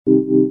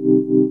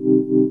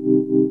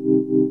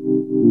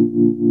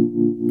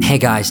Hey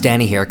guys,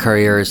 Danny here,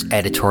 Courier's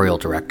editorial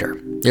director.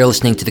 You're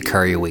listening to the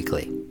Courier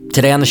Weekly.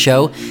 Today on the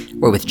show,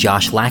 we're with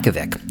Josh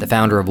Lakovic, the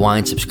founder of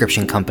wine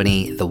subscription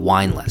company The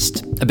Wine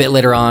List. A bit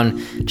later on,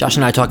 Josh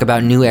and I talk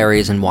about new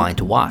areas in wine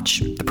to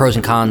watch, the pros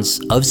and cons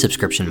of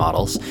subscription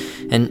models,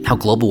 and how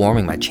global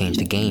warming might change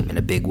the game in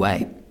a big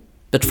way.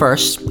 But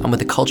first, I'm with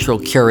the cultural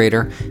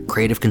curator,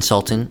 creative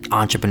consultant,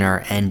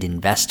 entrepreneur, and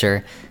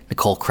investor,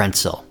 Nicole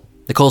Krenzel.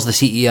 Nicole's the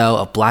CEO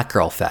of Black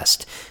Girl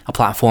Fest, a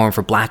platform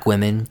for Black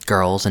women,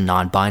 girls, and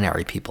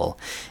non-binary people.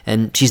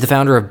 And she's the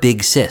founder of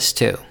Big Sis,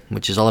 too,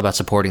 which is all about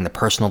supporting the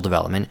personal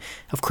development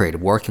of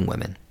creative working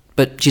women.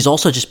 But she's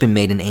also just been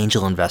made an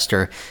angel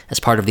investor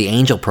as part of the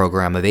angel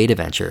program of Ada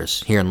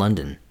Ventures here in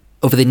London.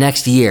 Over the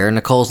next year,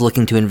 Nicole's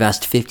looking to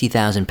invest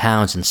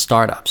 £50,000 in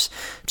startups.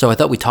 So I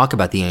thought we'd talk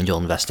about the angel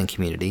investing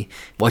community,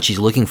 what she's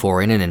looking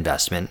for in an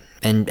investment,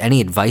 and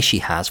any advice she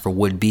has for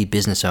would-be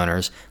business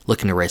owners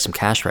looking to raise some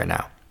cash right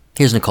now.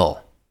 Here's Nicole.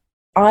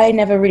 I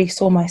never really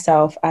saw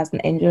myself as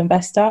an angel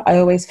investor. I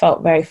always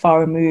felt very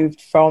far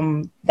removed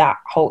from that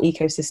whole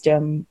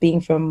ecosystem, being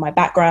from my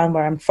background,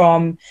 where I'm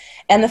from,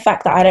 and the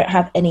fact that I don't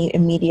have any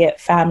immediate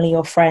family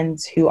or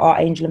friends who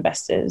are angel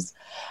investors.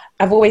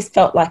 I've always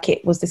felt like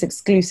it was this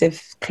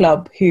exclusive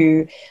club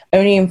who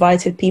only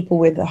invited people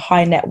with a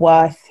high net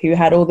worth, who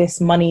had all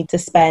this money to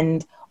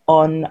spend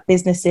on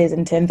businesses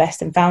and to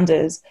invest in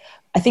founders.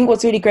 I think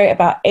what's really great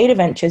about Ada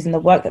Ventures and the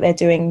work that they're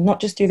doing, not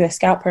just through their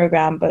Scout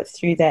program, but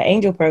through their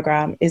Angel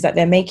program, is that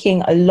they're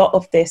making a lot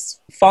of this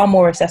far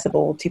more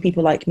accessible to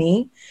people like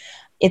me.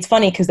 It's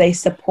funny because they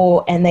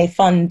support and they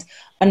fund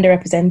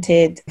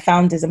underrepresented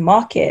founders and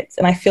markets.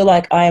 And I feel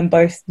like I am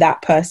both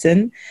that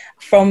person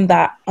from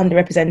that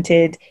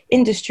underrepresented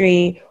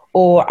industry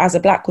or as a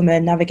Black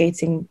woman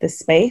navigating the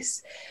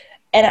space.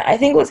 And I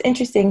think what's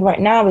interesting right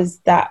now is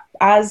that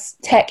as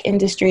tech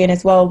industry and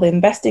as well the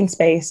investing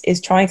space is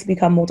trying to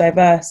become more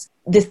diverse,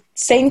 the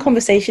same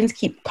conversations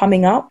keep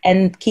coming up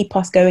and keep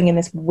us going in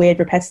this weird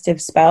repetitive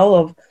spell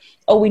of,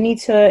 oh, we need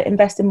to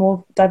invest in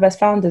more diverse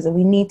founders and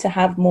we need to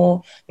have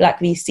more Black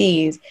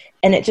VCs.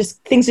 And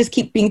things just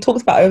keep being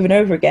talked about over and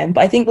over again.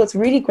 But I think what's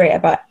really great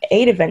about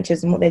Ada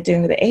Ventures and what they're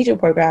doing with the Angel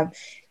program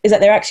is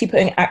that they're actually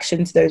putting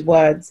action to those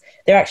words.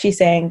 They're actually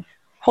saying,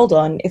 hold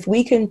on, if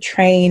we can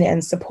train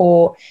and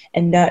support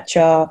and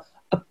nurture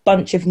a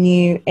bunch of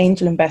new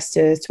angel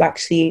investors to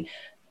actually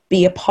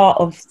be a part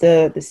of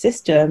the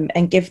system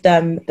and give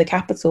them the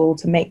capital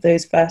to make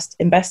those first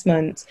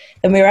investments,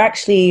 then we're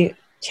actually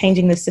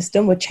changing the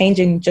system. We're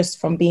changing just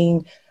from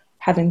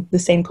having the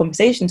same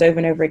conversations over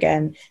and over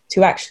again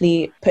to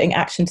actually putting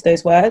action to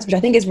those words, which I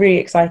think is really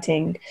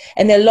exciting.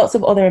 And there are lots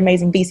of other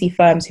amazing VC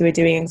firms who are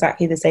doing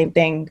exactly the same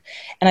thing.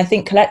 And I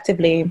think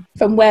collectively,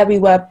 from where we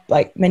were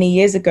like many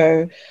years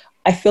ago,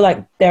 I feel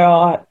like there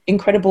are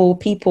incredible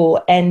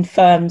people and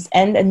firms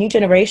and a new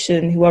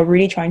generation who are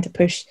really trying to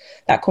push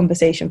that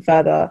conversation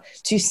further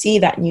to see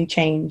that new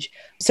change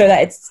so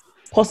that it's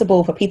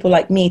possible for people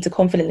like me to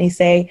confidently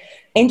say,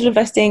 angel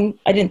investing,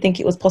 I didn't think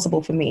it was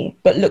possible for me,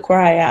 but look where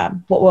I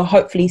am. What we'll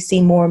hopefully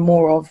see more and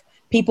more of,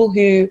 people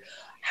who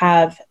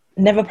have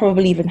never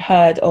probably even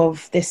heard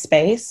of this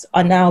space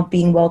are now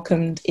being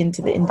welcomed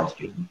into the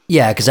industry.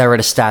 Yeah, because I read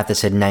a stat that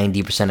said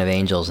 90% of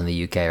angels in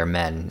the UK are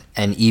men,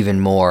 and even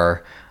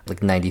more,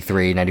 like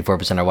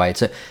 94% are white.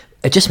 So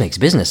it just makes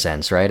business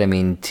sense, right? I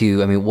mean,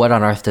 what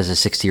on earth does a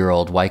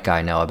 60-year-old white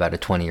guy know about a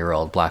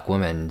 20-year-old Black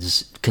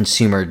woman's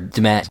consumer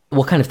demand?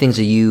 What kind of things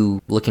are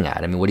you looking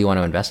at? I mean, what do you want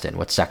to invest in?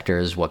 What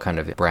sectors, what kind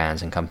of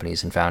brands and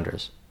companies and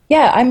founders?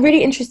 Yeah, I'm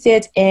really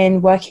interested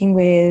in working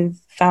with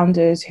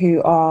founders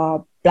who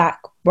are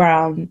Black,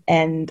 brown,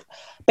 and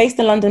based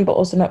in London, but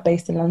also not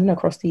based in London,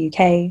 across the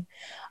UK.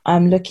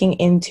 I'm looking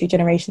into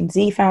Generation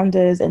Z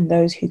founders and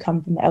those who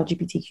come from the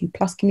LGBTQ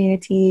plus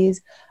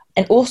communities,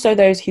 and also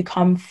those who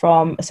come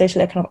from a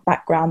social economic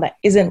background that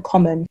isn't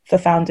common for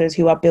founders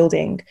who are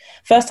building.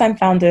 First-time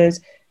founders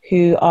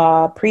who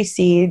are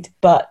pre-seed,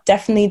 but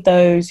definitely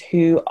those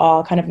who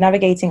are kind of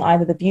navigating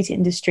either the beauty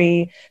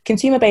industry,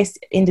 consumer-based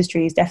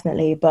industries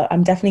definitely, but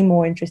I'm definitely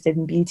more interested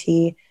in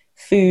beauty,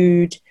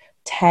 food,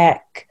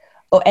 tech,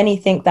 or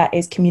anything that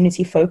is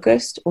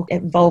community-focused or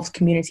involves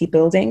community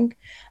building.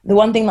 The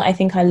one thing that I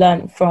think I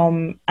learned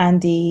from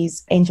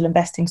Andy's angel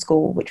investing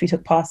school, which we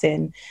took part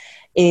in,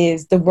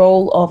 is the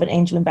role of an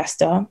angel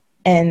investor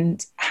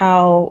and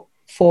how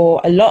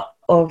for a lot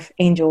of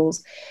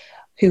angels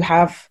who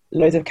have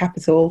loads of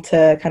capital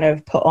to kind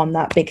of put on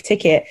that big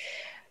ticket,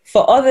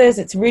 for others,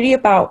 it's really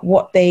about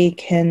what they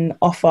can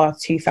offer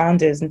to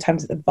founders in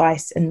terms of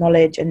advice and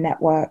knowledge and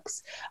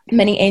networks.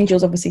 Many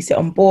angels obviously sit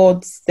on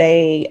boards,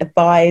 they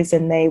advise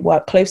and they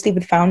work closely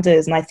with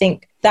founders. And I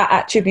think that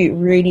attribute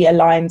really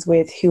aligns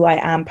with who I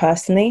am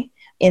personally,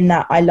 in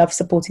that I love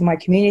supporting my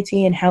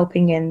community and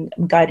helping and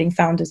guiding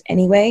founders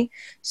anyway.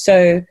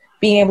 So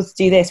being able to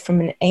do this from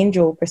an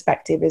angel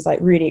perspective is like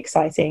really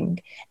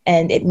exciting.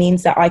 And it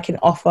means that I can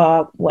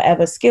offer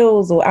whatever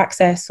skills or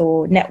access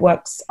or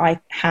networks I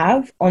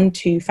have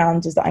onto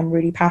founders that I'm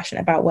really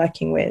passionate about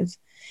working with.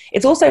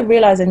 it's also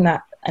realizing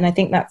that, and I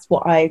think that's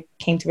what I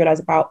came to realize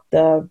about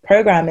the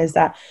program, is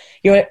that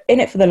you're in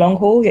it for the long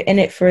haul. You're in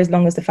it for as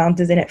long as the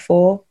founder's in it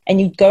for. And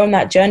you go on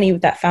that journey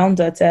with that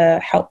founder to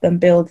help them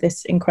build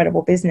this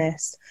incredible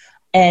business.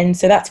 And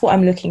so that's what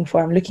I'm looking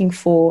for. I'm looking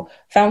for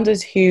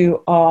founders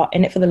who are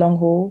in it for the long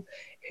haul,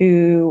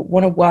 who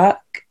want to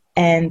work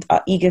and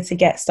are eager to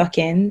get stuck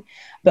in,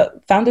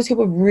 but founders who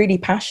are really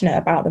passionate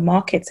about the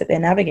markets that they're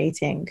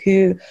navigating,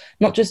 who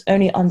not just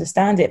only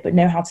understand it, but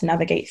know how to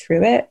navigate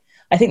through it.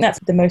 I think that's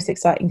the most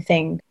exciting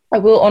thing. I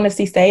will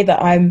honestly say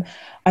that I'm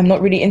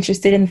not really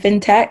interested in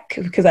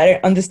fintech because I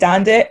don't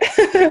understand it.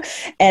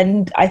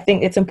 And I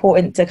think it's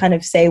important to kind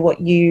of say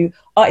what you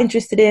are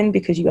interested in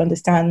because you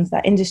understand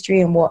that industry,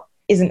 and what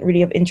isn't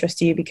really of interest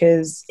to you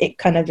because it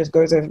kind of just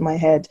goes over my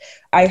head.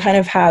 I kind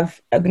of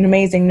have an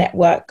amazing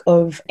network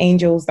of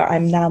angels that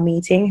I'm now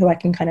meeting who I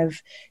can kind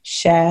of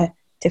share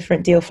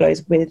different deal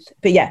flows with.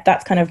 But yeah,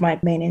 that's kind of my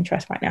main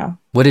interest right now.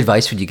 What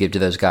advice would you give to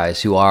those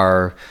guys who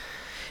are,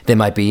 they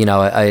might be,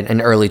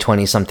 an early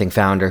 20-something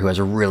founder who has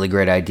a really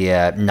great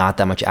idea, not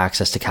that much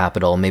access to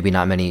capital, maybe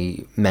not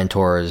many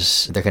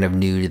mentors. They're kind of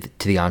new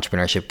to the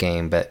entrepreneurship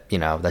game, but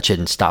that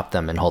shouldn't stop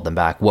them and hold them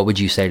back. What would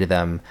you say to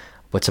them?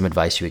 What's some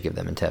advice you would give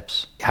them and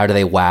tips? How do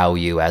they wow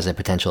you as a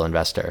potential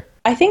investor?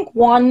 I think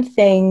one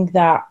thing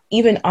that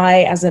even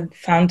I as a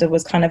founder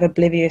was kind of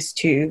oblivious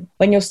to,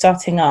 when you're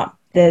starting up,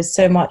 there's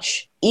so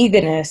much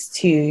eagerness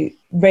to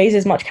raise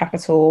as much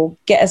capital,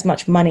 get as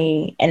much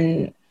money.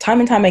 And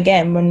time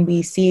again, when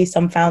we see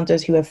some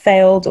founders who have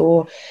failed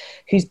or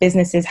whose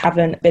businesses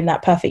haven't been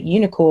that perfect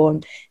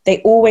unicorn,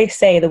 they always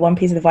say, the one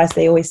piece of advice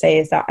they always say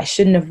is that I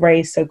shouldn't have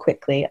raised so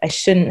quickly. I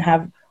shouldn't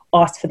have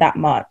asked for that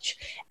much.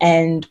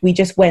 And we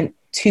just went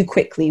too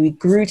quickly. We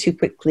grew too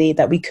quickly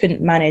that we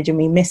couldn't manage, and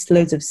we missed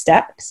loads of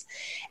steps.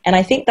 And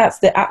I think that's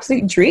the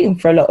absolute dream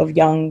for a lot of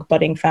young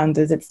budding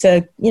founders. It's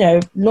to,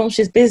 launch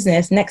this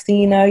business. Next thing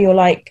you know, you're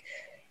like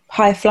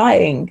high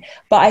flying.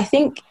 But I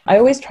think I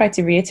always try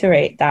to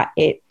reiterate that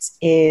it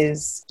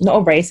is not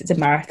a race, it's a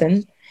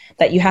marathon,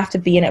 that you have to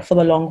be in it for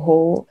the long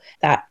haul,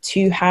 that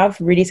to have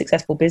really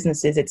successful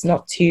businesses, it's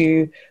not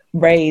to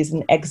raise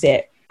and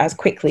exit as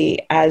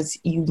quickly as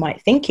you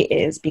might think it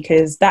is,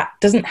 because that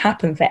doesn't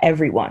happen for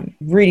everyone.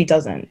 It really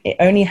doesn't. It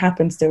only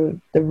happens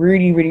to the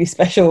really, really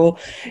special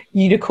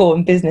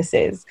unicorn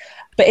businesses.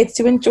 But it's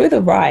to enjoy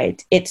the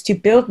ride. It's to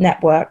build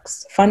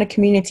networks, find a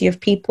community of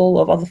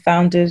people, of other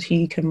founders who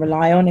you can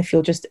rely on if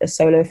you're just a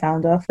solo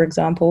founder, for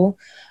example.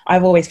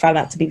 I've always found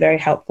that to be very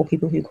helpful,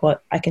 people who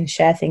I can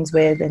share things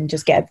with and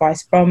just get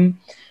advice from.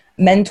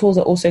 Mentors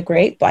are also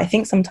great, but I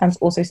think sometimes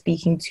also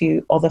speaking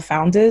to other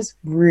founders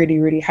really,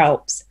 really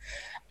helps.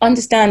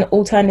 Understand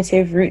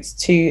alternative routes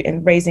to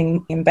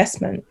raising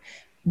investment.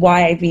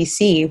 Why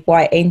VC?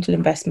 Why angel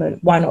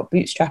investment? Why not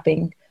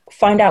bootstrapping?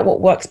 Find out what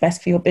works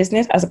best for your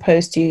business as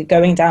opposed to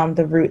going down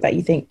the route that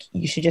you think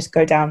you should just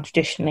go down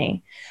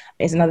traditionally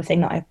is another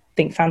thing that I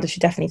think founders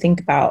should definitely think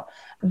about.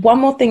 One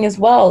more thing as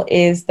well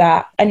is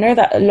that I know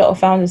that a lot of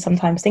founders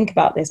sometimes think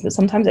about this, but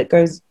sometimes it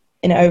goes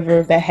in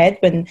over their head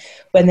when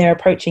they're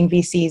approaching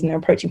VCs and they're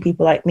approaching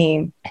people like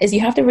me, is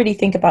you have to really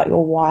think about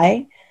your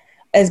why.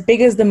 As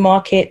big as the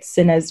markets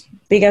and as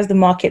big as the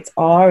markets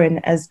are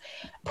and as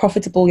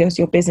profitable as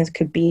your business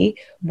could be,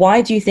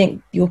 why do you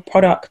think your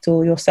product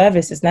or your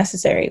service is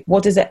necessary?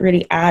 What does that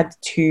really add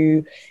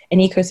to an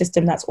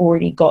ecosystem that's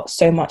already got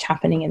so much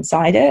happening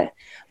inside it?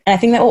 And I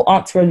think that will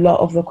answer a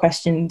lot of the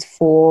questions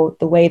for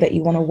the way that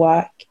you want to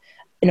work.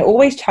 And it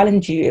always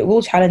challenge you. It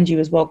will challenge you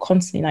as well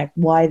constantly, like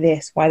why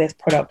this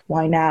product?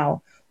 Why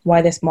now?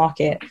 Why this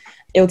market?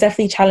 It will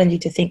definitely challenge you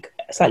to think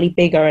slightly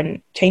bigger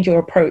and change your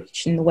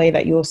approach in the way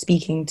that you're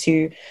speaking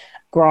to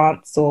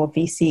grants or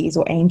VCs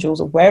or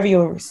angels or wherever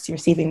you're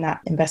receiving that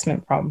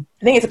investment from.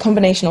 I think it's a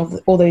combination of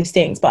all those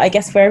things, but I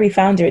guess for every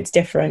founder, it's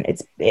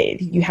different.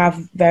 You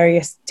have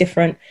various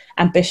different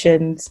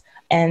ambitions,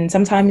 and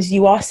sometimes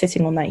you are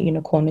sitting on that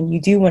unicorn and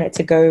you do want it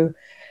to go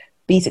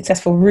be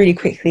successful really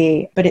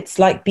quickly, but it's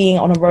like being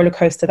on a roller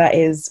coaster that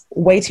is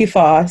way too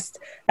fast,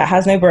 that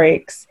has no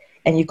brakes,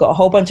 and you've got a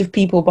whole bunch of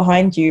people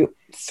behind you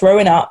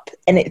throwing up,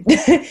 and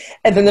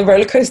and then the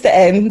roller coaster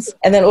ends,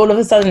 and then all of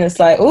a sudden it's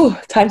like, oh,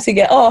 time to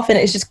get off, and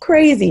it's just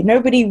crazy.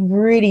 Nobody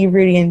really,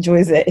 really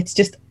enjoys it. It's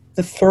just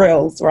the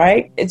thrills,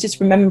 right? It's just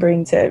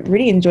remembering to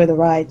really enjoy the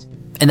ride.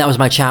 And that was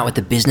my chat with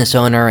the business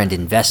owner and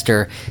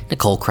investor,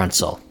 Nicole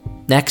Krentzel.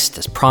 Next,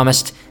 as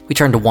promised, we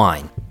turn to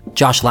wine.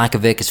 Josh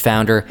Lakovic is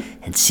founder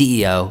and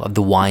CEO of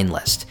The Wine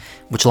List,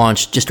 which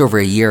launched just over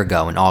a year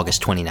ago in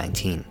August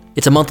 2019.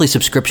 It's a monthly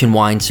subscription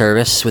wine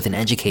service with an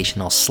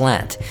educational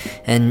slant,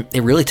 and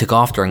it really took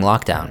off during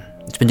lockdown.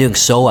 It's been doing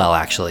so well,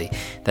 actually,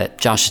 that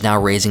Josh is now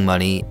raising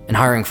money and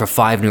hiring for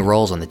 5 new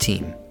roles on the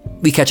team.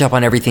 We catch up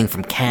on everything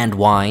from canned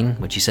wine,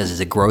 which he says is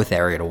a growth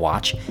area to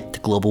watch, to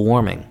global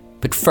warming.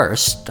 But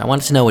first, I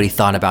wanted to know what he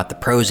thought about the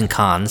pros and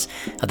cons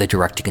of the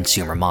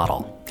direct-to-consumer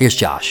model. Here's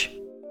Josh.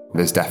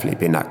 There's definitely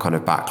been that kind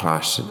of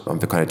backlash on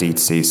the kind of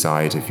D2C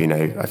side of,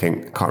 I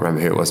can't remember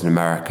who it was in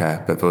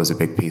America, but there was a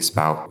big piece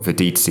about the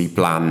D2C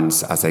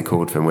blands, as they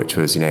called them, which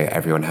was,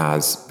 everyone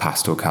has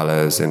pastel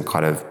colours and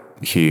kind of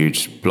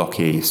huge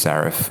blocky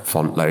serif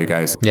font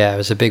logos. Yeah, it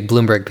was a big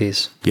Bloomberg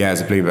piece. Yeah,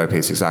 it's a Bloomberg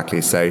piece,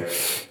 exactly. So,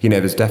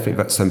 there's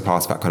definitely some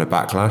part of that kind of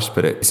backlash,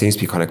 but it seems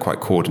to be kind of quite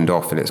cordoned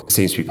off, and it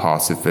seems to be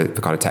part of the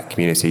kind of tech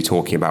community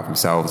talking about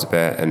themselves a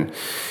bit. And,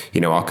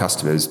 our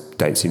customers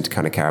don't seem to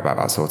kind of care about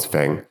that sort of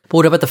thing. But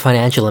what about the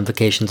financial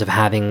implications of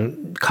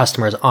having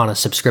customers on a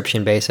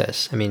subscription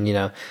basis? I mean,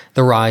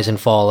 the rise and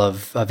fall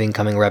of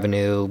incoming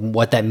revenue,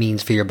 what that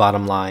means for your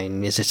bottom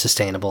line. Is it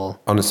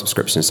sustainable? On the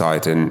subscription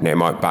side, and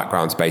my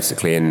background's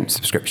basically in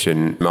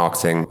subscription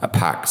marketing at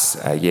PAX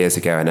years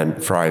ago, and then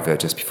Thriver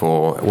just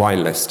before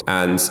WineList.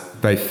 And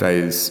both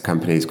those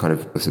companies kind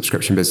of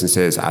subscription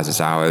businesses, as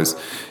is ours.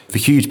 The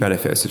huge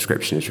benefit of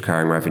subscription is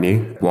recurring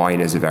revenue. Wine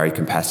is a very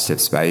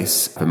competitive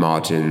space. The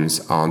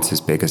margins aren't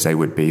as big as they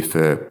would be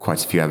for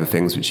quite a few other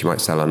things which you might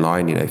sell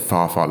online,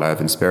 far, far lower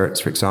than spirits,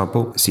 for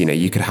example. So,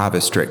 you could have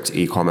a strict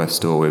e-commerce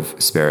store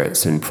with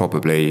spirits and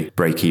probably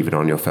break even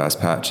on your first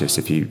purchase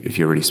if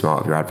you're really smart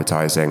with your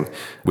advertising.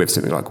 With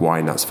something like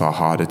wine, that's far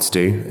harder to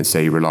do. And so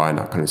you rely on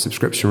that kind of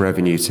subscription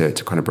revenue to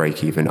kind of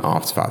break even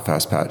after that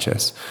first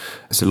purchase.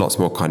 So lots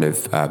more kind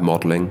of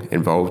modeling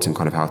involved in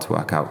kind of how to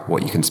work out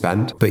what you can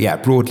spend. But yeah,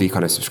 broadly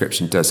kind of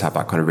subscription does have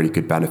that kind of really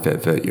good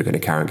benefit that you're going to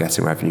carry on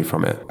getting revenue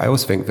from it. I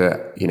also think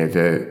that,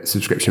 the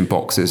subscription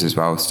boxes as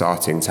well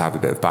starting to have a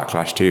bit of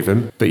backlash to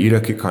them. But you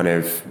look at kind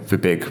of the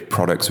big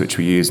products which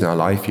we use in our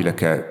life, you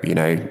look at,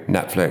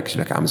 Netflix, you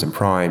look at Amazon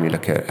Prime, you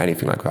look at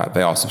anything like that.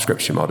 They are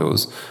subscription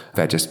models.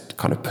 They're just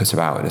kind of put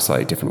about in a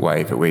slightly different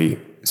way that we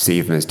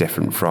see them as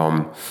different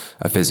from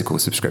a physical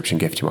subscription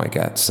gift you might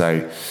get.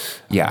 So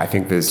yeah, I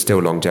think there's still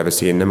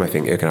longevity in them. I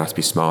think you're going to have to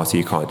be smarter.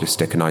 You can't just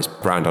stick a nice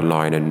brand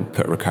online and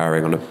put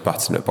recurring on a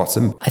button at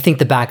bottom. I think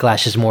the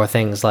backlash is more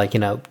things like,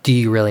 do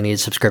you really need a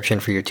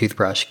subscription for your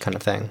toothbrush kind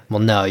of thing? Well,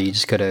 no, you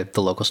just go to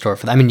the local store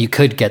for that. I mean, you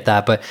could get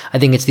that, but I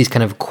think it's these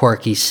kind of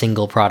quirky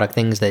single product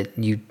things that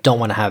you don't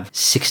want to have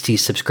 60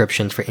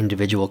 subscriptions for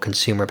individual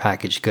consumer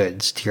packaged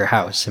goods to your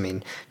house. I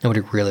mean, nobody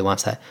really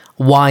wants that.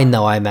 Wine,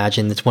 though, I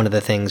imagine it's one of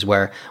the things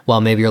where, well,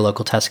 maybe your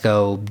local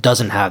Tesco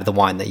doesn't have the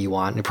wine that you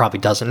want. It probably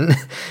doesn't.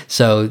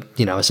 So,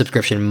 a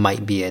subscription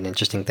might be an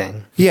interesting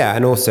thing. Yeah.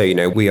 And also,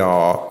 we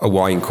are a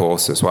wine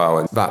course as well.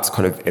 And that's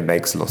it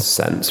makes a lot of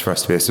sense for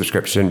us to be a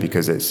subscription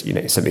because it's,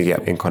 something you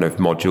get in kind of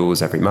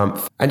modules every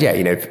month. And yeah,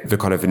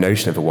 the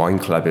notion of a wine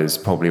club is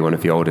probably one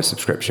of the oldest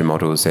subscription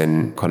models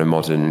in kind of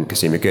modern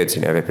consumer goods.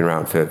 They've been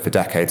around for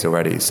decades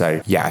already.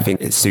 So yeah, I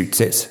think it suits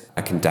it.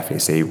 I can definitely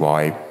see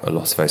why a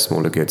lot of those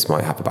smaller goods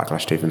might have a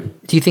backlash to them.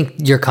 Do you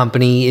think your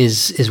company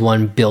is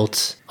one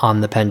built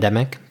on the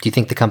pandemic? Do you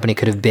think the company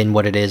could have been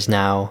what it is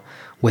now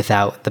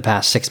without the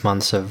past 6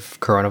 months of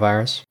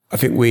coronavirus? I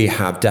think we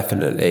have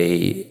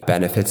definitely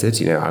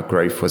benefited. Our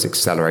growth was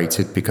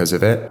accelerated because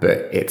of it,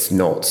 but it's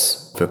not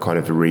the kind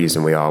of the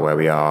reason we are where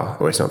we are,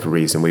 or it's not the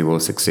reason we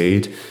will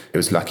succeed. It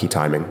was lucky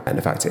timing, and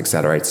the fact it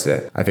accelerated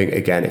it. I think,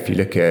 again, if you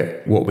look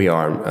at what we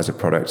are as a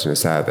product and a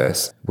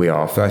service, we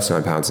are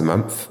 £39 a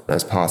month.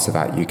 As part of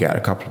that, you get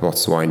a couple of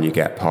bottles of wine, you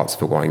get parts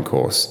of a wine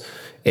course.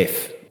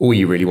 If all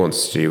you really wanted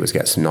to do was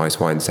get some nice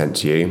wine sent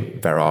to you,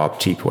 there are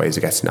cheaper ways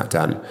of getting that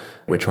done.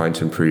 We're trying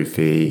to improve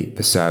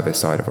the service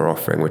side of our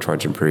offering. We're trying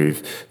to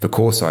improve the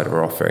core side of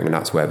our offering, and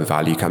that's where the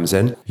value comes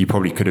in. You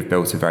probably could have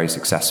built a very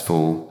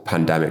successful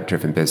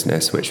pandemic-driven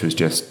business, which was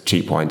just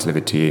cheap wine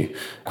delivered to you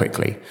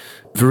quickly.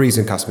 The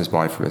reason customers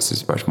buy from us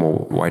is much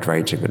more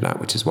wide-ranging than that,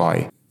 which is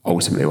why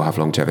ultimately we'll have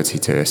longevity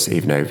to us,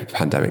 even though the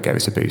pandemic gave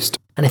us a boost.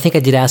 And I think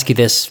I did ask you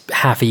this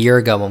half a year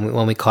ago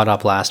when we caught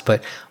up last,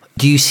 but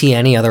do you see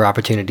any other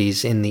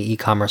opportunities in the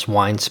e-commerce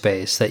wine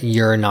space that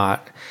you're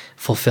not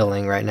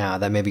fulfilling right now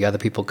that maybe other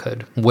people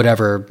could?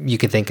 Whatever you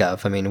could think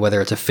of. I mean, whether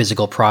it's a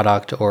physical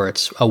product or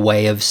it's a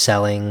way of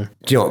selling.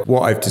 Do you know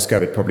what I've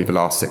discovered probably the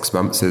last 6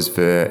 months is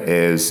there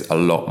is a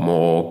lot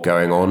more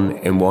going on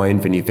in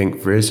wine than you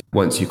think there is.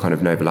 Once you kind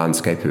of know the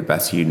landscape a bit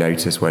better, you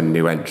notice when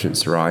new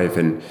entrants arrive,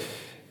 and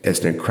it's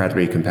an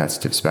incredibly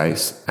competitive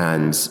space.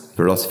 And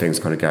there are lots of things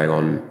kind of going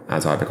on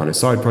as either kind of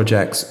side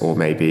projects or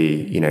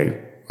maybe,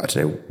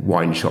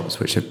 wine shops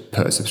which have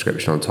put a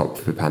subscription on top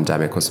for the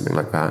pandemic or something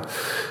like that.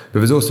 But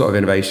there's also a lot of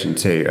innovation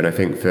too. And I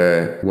think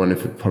for one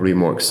of the probably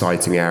more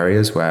exciting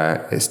areas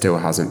where it still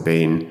hasn't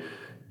been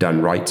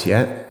done right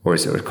yet, or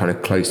is it kind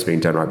of close to being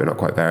done right but not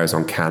quite there, is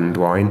on canned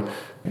wine.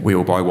 We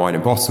all buy wine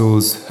in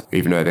bottles.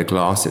 Even though they're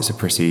glass, it's a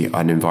pretty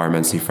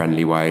unenvironmentally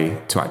friendly way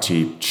to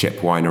actually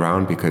ship wine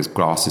around because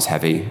glass is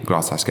heavy.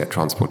 Glass has to get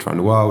transported around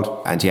the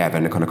world. And yeah,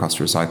 then the kind of cost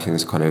of recycling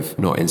is kind of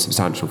not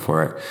insubstantial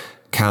for it.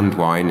 Canned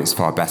wine is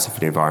far better for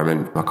the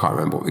environment. I can't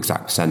remember what the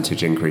exact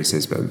percentage increase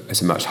is, but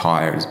it's a much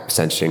higher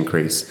percentage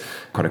increase.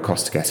 Kind of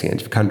cost of getting it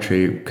into the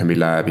country can be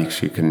lower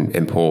because you can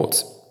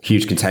import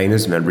huge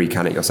containers and then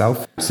recan it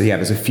yourself. So yeah,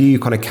 there's a few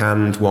kind of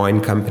canned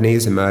wine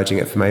companies emerging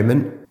at the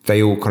moment.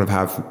 They all kind of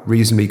have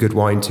reasonably good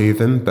wine to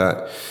them,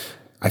 but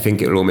I think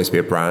it will almost be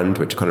a brand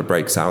which kind of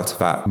breaks out of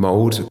that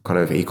mold, kind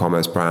of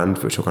e-commerce brand,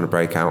 which will kind of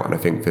break out. And I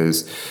think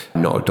there's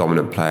not a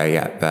dominant player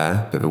yet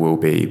there, but there will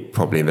be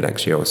probably in the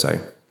next year or so.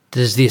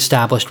 Does the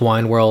established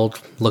wine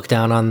world look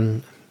down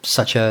on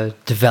such a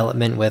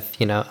development with,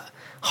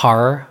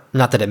 horror?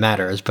 Not that it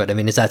matters, but I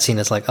mean, is that seen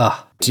as like,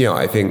 Do you know,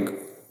 I think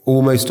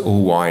almost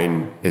all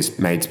wine is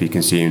made to be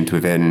consumed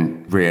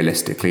within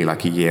realistically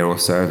like a year or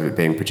so of it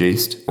being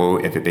produced or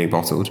if it being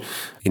bottled.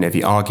 You know,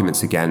 the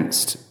arguments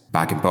against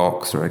bag and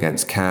box or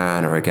against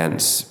can or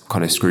against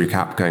kind of screw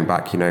cap going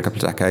back, you know, a couple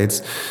of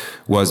decades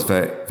was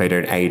that they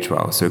don't age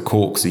well. So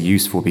corks are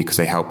useful because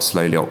they help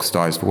slowly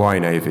oxidize the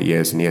wine over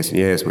years and years and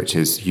years, which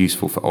is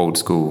useful for old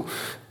school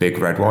big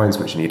red wines,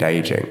 which need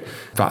aging.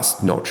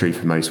 That's not true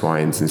for most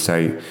wines. And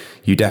so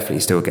you definitely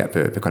still get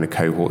the kind of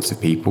cohorts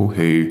of people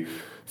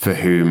for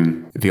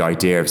whom the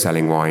idea of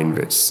selling wine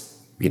that's,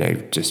 you know,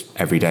 just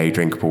everyday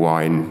drinkable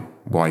wine,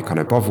 why kind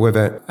of bother with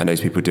it? And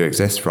those people do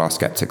exist for our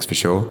skeptics for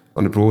sure.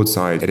 On the broad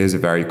side, it is a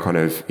very kind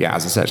of,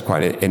 as I said, it's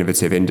quite an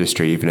innovative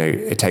industry, even though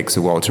it takes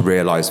a while to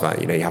realize that,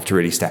 you know, you have to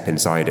really step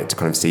inside it to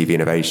kind of see the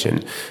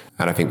innovation.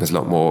 And I think there's a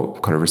lot more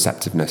kind of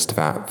receptiveness to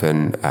that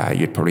than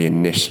you'd probably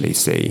initially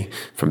see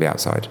from the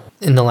outside.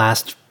 In the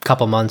last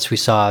couple months, we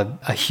saw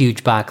a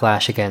huge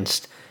backlash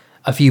against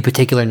a few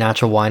particular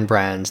natural wine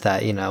brands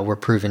that, you know, were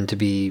proven to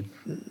be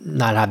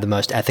not have the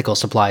most ethical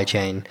supply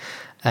chain.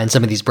 And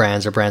some of these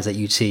brands are brands that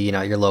you'd see, you know,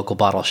 at your local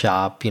bottle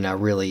shop, you know,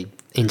 really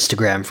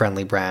Instagram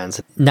friendly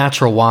brands.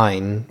 Natural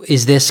wine,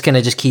 is this going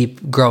to just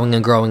keep growing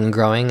and growing and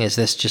growing? Is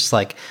this just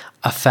like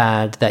a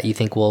fad that you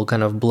think will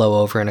kind of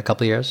blow over in a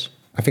couple of years?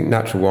 I think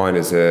natural wine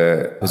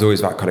there's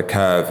always that kind of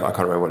curve. I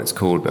can't remember what it's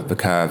called, but the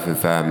curve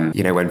of,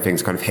 you know, when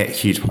things kind of hit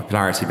huge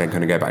popularity, then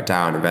kind of go back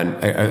down and then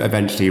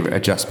eventually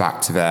adjust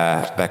back to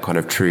their kind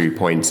of true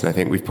points. And I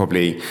think we've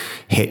probably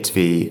hit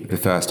the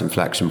first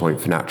inflection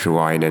point for natural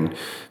wine, and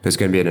there's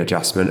going to be an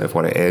adjustment of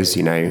what it is.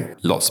 You know,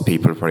 lots of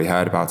people have probably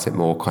heard about it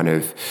more kind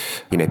of,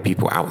 you know,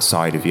 people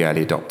outside of the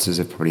early adopters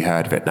have probably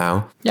heard of it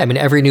now. Yeah, I mean,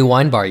 every new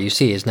wine bar you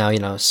see is now, you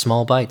know,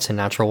 small bites and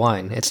natural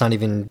wine. It's not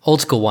even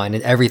old school wine.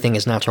 Everything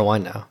is natural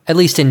wine now, at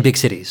least in big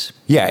cities.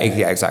 Yeah,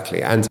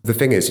 exactly. And the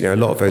thing is, you know, a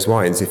lot of those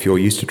wines, if you're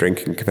used to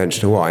drinking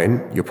conventional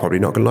wine, you're probably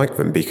not going to like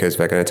them because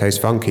they're going to taste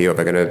funky or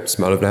they're going to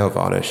smell of nail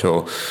varnish,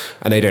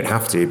 and they don't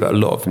have to, but a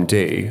lot of them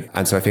do.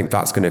 And so I think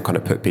that's going to kind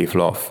of put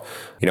people off.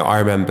 You know, I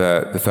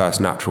remember the first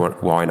natural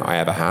wine I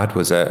ever had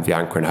was at the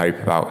Anchor and Hope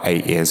about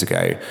 8 years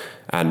ago.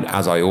 And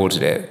as I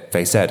ordered it,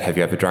 they said, "Have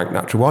you ever drank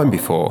natural wine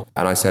before?"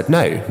 And I said,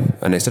 "No."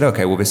 And they said,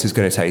 "Okay, well, this is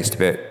going to taste a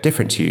bit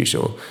different to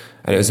usual."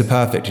 And it was a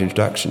perfect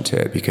introduction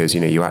to it because,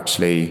 you know, you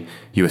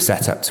were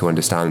set up to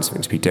understand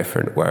something to be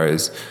different.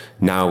 Whereas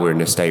now we're in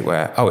a state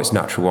where, it's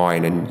natural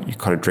wine and you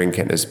kind of drink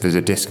it. There's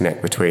a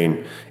disconnect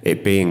between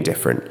it being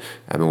different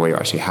and what you're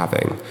actually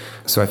having.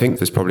 So I think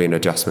there's probably an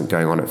adjustment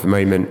going on at the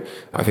moment.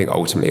 I think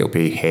ultimately it'll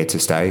be here to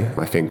stay.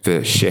 I think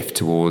the shift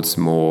towards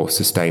more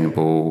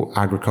sustainable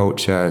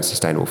agriculture and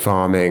sustainable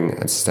farming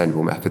and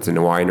sustainable methods in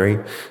the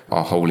winery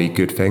are wholly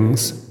good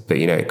things. But,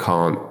 you know, it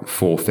can't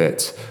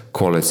forfeit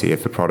quality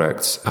of the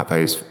products at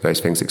those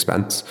things'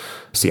 expense.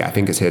 So yeah, I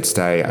think it's here to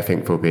stay. I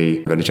think there'll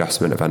be an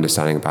adjustment of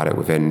understanding about it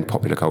within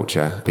popular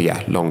culture. But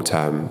yeah, long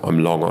term,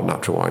 I'm long on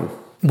natural wine.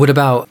 What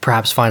about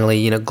perhaps finally,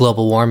 you know,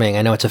 global warming?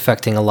 I know it's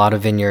affecting a lot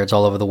of vineyards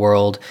all over the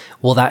world.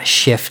 Will that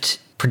shift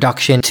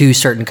production to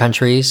certain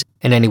countries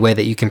in any way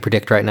that you can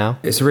predict right now?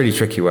 It's a really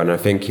tricky one. I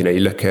think, you know,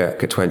 you look at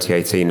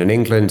 2018 in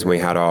England, and we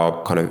had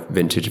our kind of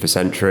vintage of a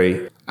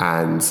century,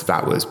 and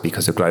that was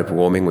because of global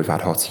warming. We've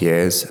had hotter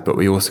years, but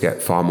we also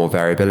get far more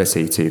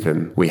variability to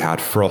them. We had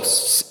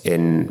frosts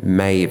in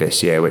May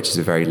this year, which is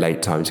a very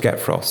late time to get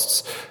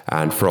frosts.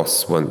 And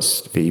frosts,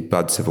 once the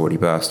buds have already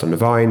burst on the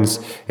vines,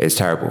 is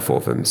terrible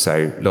for them.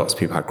 So lots of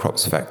people had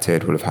crops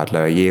affected, will have had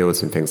lower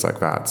yields and things like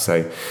that.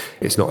 So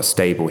it's not a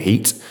stable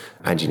heat.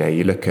 And, you know,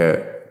 you look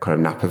at kind of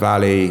Napa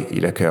Valley,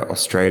 you look at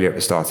Australia at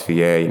the start of the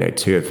year, you know,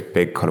 two of the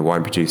big kind of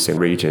wine producing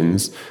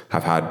regions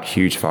have had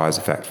huge fires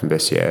effect from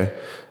this year,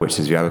 which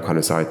is the other kind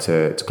of side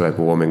to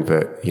global warming,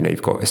 that, you know,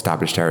 you've got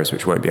established areas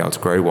which won't be able to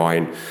grow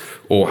wine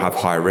or have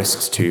higher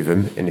risks to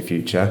them in the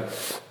future.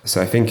 So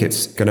I think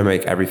it's going to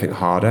make everything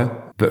harder.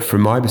 But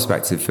from my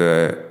perspective,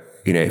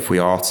 you know, if we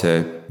are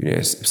to, you know,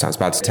 it sounds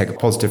bad to take a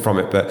positive from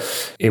it,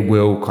 but it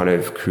will kind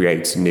of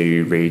create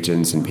new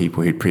regions, and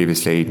people who'd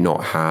previously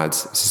not had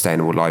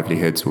sustainable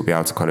livelihoods will be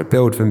able to kind of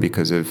build them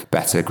because of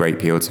better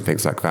grape yields and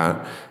things like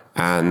that.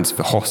 And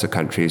the hotter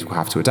countries will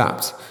have to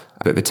adapt.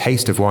 But the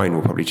taste of wine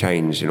will probably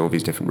change in all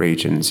these different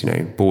regions. You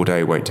know,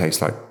 Bordeaux won't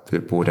taste like the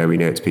Bordeaux we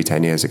knew it to be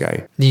 10 years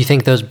ago. Do you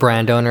think those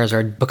brand owners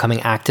are becoming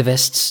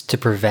activists to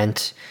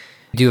prevent,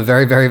 do a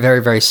very, very,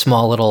 very, very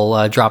small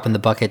little drop in the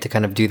bucket to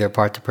kind of do their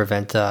part to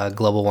prevent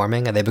global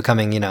warming? Are they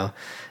becoming, you know,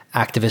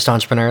 activist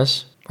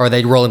entrepreneurs? Or are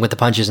they rolling with the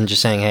punches and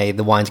just saying, hey,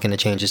 the wine's going to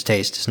change its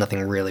taste, there's nothing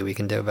really we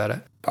can do about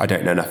it? I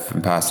don't know enough of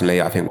them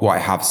personally. I think what I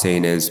have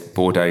seen is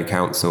Bordeaux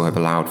Council have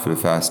allowed for the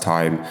first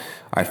time,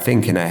 I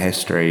think in their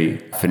history,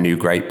 for new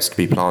grapes to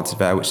be planted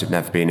there, which have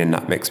never been in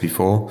that mix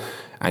before.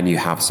 And you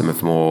have some of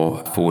the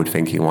more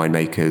forward-thinking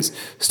winemakers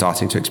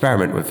starting to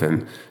experiment with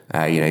them.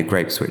 You know,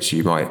 grapes which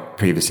you might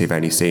previously have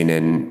only seen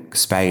in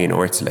Spain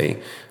or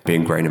Italy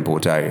being grown in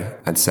Bordeaux.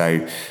 And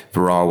so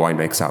there are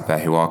winemakers out there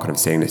who are kind of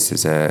seeing this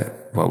as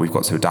we've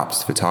got to adapt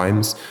to the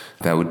times.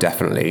 There will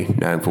definitely,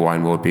 knowing for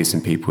wine world, be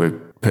some people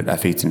with put their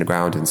feet in the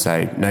ground and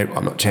say, nope,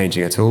 I'm not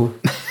changing at all.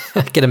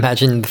 I can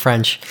imagine the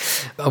French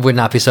would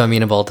not be so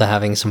amenable to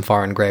having some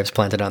foreign grapes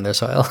planted on their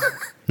soil.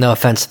 No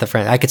offense to the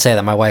French. I could say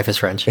that. My wife is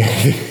French.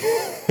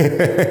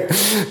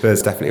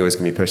 There's definitely always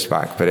going to be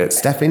pushback, but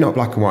it's definitely not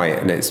black and white.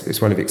 And it's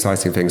one of the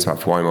exciting things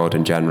about wine world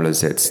in general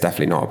is it's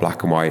definitely not a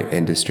black and white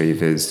industry.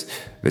 There's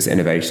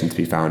innovation to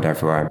be found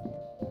everywhere.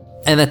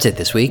 And that's it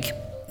this week.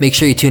 Make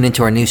sure you tune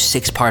into our new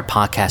 6-part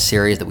podcast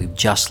series that we've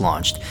just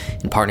launched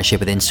in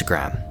partnership with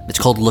Instagram. It's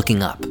called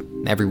Looking Up.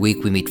 Every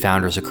week we meet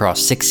founders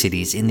across 6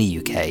 cities in the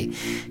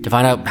UK to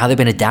find out how they've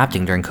been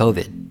adapting during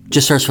COVID.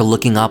 Just search for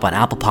Looking Up on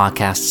Apple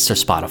Podcasts or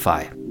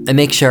Spotify. And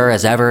make sure,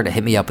 as ever, to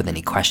hit me up with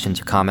any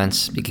questions or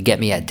comments. You can get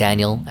me at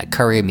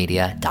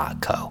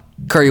daniel@couriermedia.co.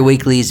 Courier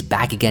Weekly is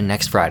back again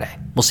next Friday.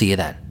 We'll see you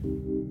then.